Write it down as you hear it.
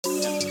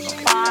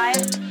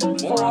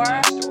4,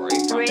 3,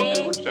 2,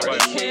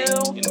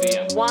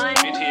 1.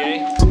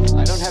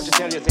 I don't have to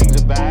tell you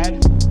things are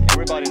bad.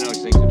 Everybody knows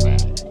things are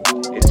bad.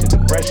 It's a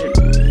depression.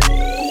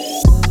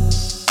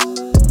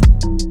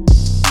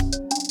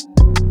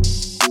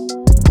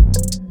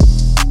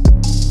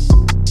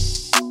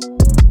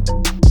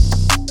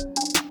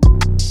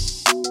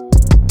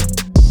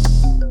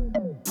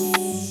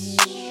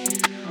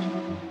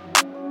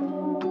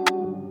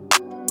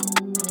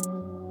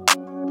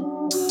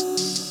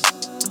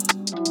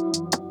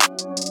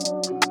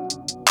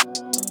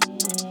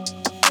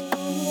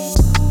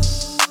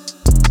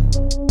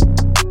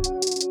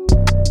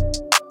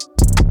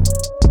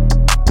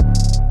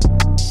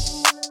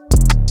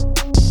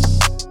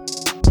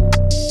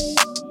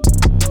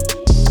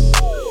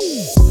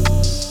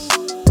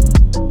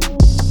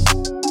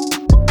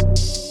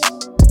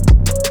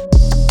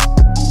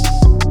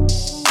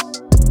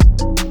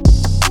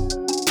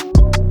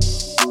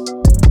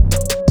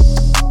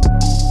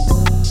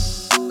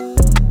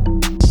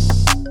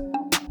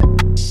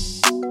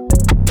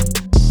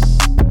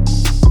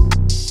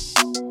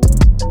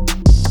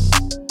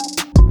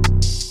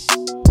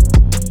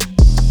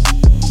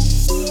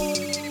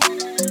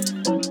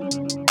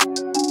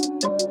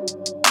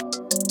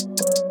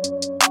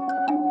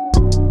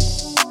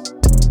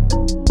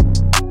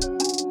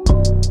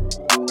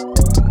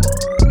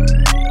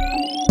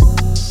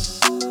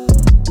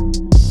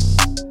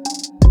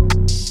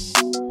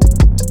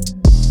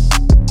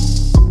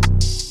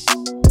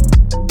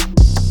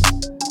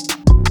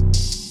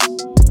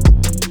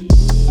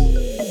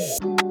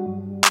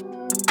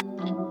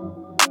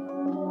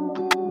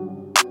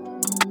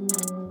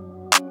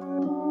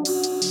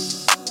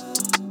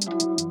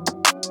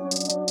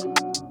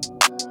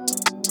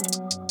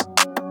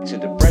 It's a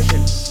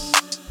depression.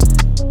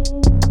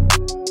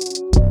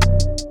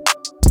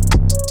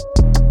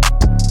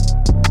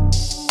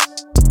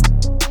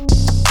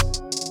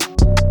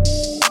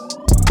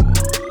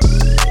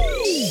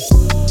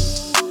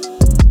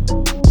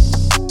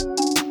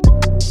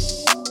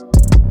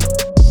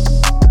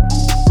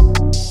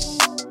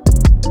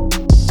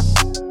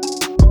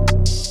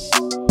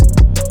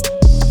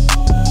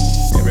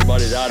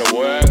 Everybody's out of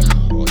work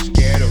or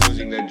scared of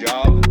losing their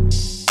job.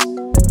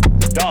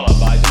 The dollar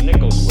buys a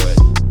nickel's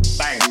worth.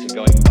 Banks are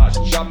going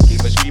bust.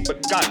 Shopkeepers keep a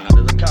gun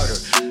under the counter.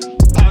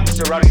 Punks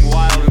are running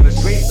wild in the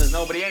streets. There's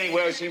nobody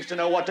anywhere who seems to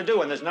know what to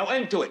do, and there's no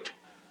end to it.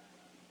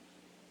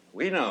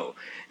 We know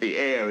the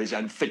air is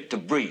unfit to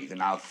breathe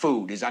and our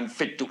food is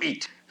unfit to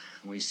eat.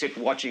 We sit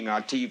watching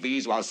our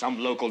TVs while some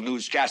local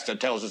newscaster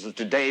tells us that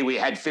today we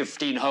had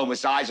 15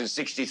 homicides and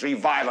 63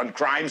 violent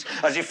crimes,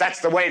 as if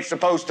that's the way it's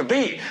supposed to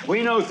be.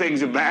 We know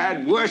things are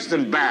bad, worse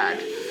than bad.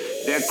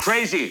 They're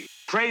crazy,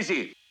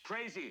 crazy,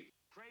 crazy.